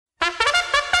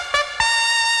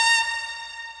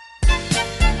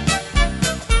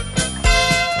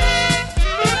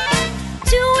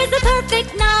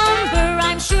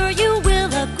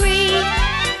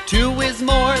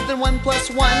than 1 plus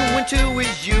 1 when 2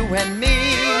 is you and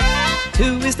me.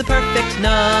 2 is the perfect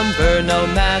number, no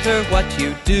matter what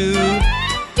you do.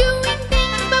 Doing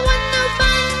things by 1, no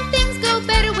fun. Things go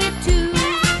better with 2.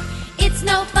 It's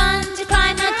no fun to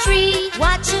climb a tree,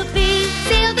 watch a bee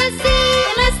sail the sea,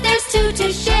 unless there's 2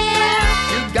 to share.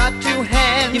 You've got 2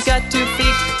 hands, You've got 2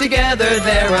 feet, together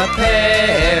they're a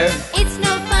pair. It's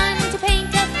no fun to paint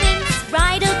a fence,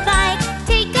 ride a bike,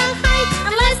 take a hike,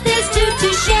 unless there's 2 to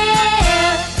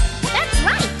share. That's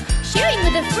right. Sharing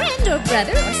with a friend or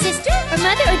brother or sister or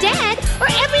mother or dad or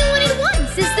everyone at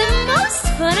once is the most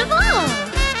fun of all.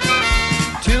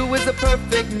 2 is the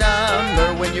perfect number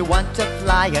when you want to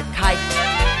fly a kite.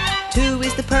 2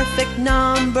 is the perfect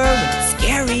number when it's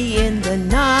scary in the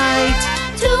night.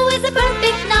 2 is the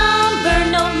perfect number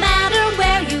no matter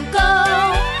where you go.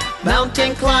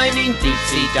 Mountain climbing, deep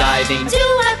sea diving, To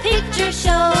a picture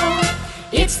show.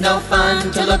 it's no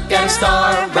fun to look at a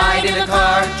star, ride in a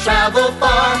car, travel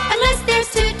far. Unless there's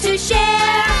 2 to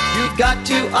share. You've got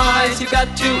 2 eyes, you've got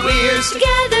 2 ears.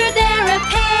 Together they're a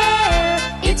pair.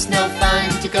 It's no fun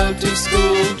to go to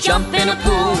school, jump in a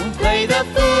pool, play the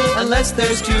fool, unless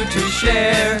there's 2 to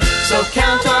share. So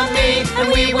count on me and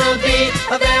we will be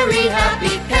a very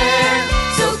happy pair.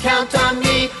 So count on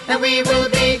me and we will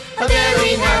be a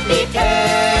very happy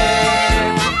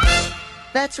pair.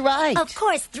 That's right. Of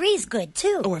course, 3's good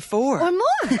too. Or 4. Or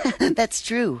more. That's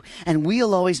true. And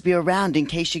we'll always be around in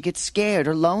case you get scared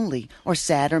or lonely or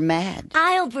sad or mad.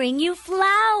 I'll bring you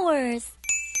flowers.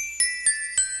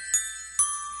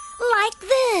 Like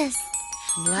this.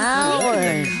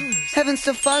 Flowers. Heavens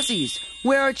to fuzzies.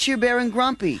 Where are Cheer Bear and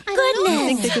Grumpy? Goodness. You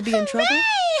think they could be in trouble?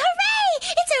 Hooray!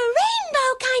 It's a rainbow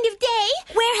kind of day.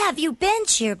 Where have you been,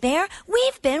 Cheer Bear?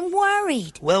 We've been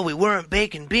worried. Well, we weren't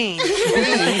baking beans. We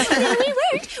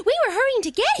weren't. We were hurrying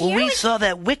to get Well, here. we saw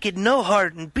that wicked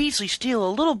no-heart and Beasley steal a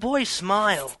little boy's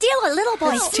smile. Steal a little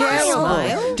boy's smile.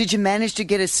 Terrible. Did you manage to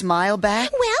get his smile back?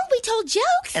 Well, we told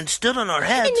jokes And stood on our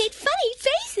heads. and made funny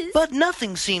faces. But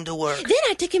nothing seemed to work. Then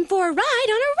I took him for a ride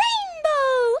on a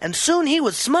rainbow. And soon he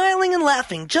was smiling and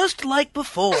laughing just like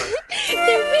before.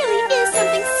 There really is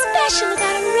something special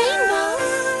about a rainbow.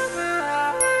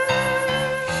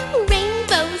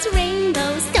 Rainbows,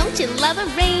 rainbows, don't you love a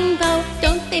rainbow?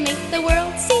 Don't they make the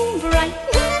world seem bright?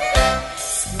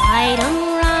 Slide 'em,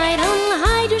 ride 'em,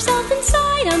 hide yourself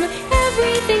inside 'em.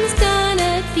 Everything's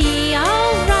gonna be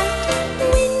alright.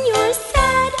 When you're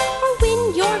sad or when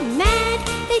you're mad,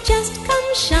 they just come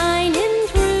shining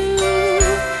through,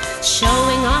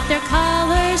 showing off their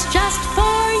colors just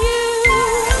for you.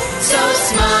 So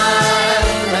smile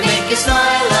and make you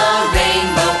smile,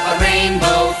 a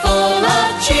rainbow full of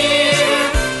cheer.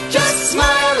 Just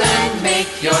smile and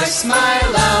make your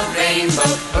smile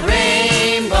a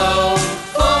rainbow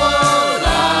full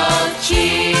of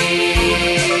cheer.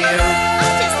 I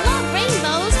just love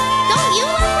rainbows. Don't you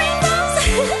love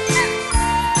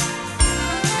rainbows?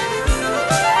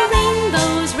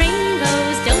 Rainbows,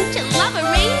 rainbows, don't you love a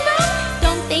rainbow?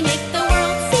 Don't they make the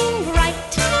world seem bright?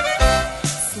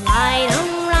 Slide 'em,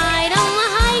 ride 'em,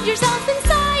 hide yourself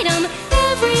inside 'em.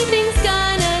 Everything's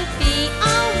gonna be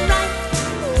alright.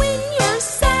 When you're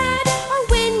sad or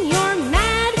when you're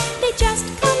mad, they just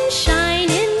come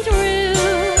shining through,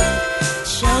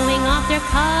 showing off their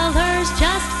colors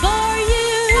just for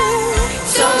you.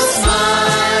 So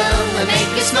smile and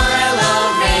make you smile,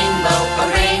 a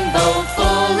rainbow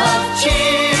full of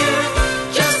cheer.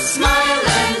 Just smile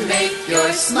and make your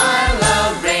smile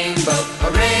a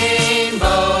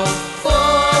rainbow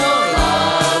full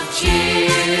of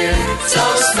cheer. So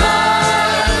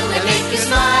smile and make you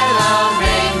smile,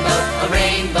 a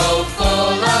rainbow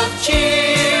full of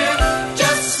cheer.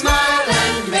 Just smile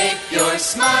and make your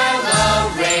smile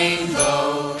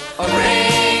a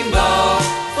rainbow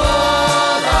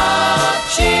full of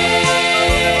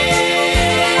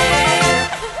cheer.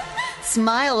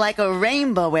 Smile like a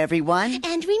rainbow, everyone.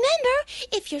 And remember,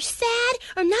 if you're sad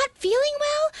or not feeling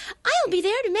well, I'll be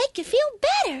there to make you feel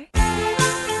better.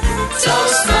 So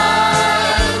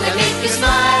smile and make you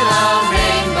smile,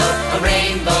 a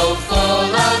rainbow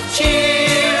full of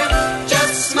cheer.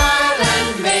 Just smile and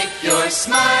make your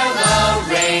smile a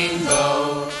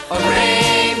rainbow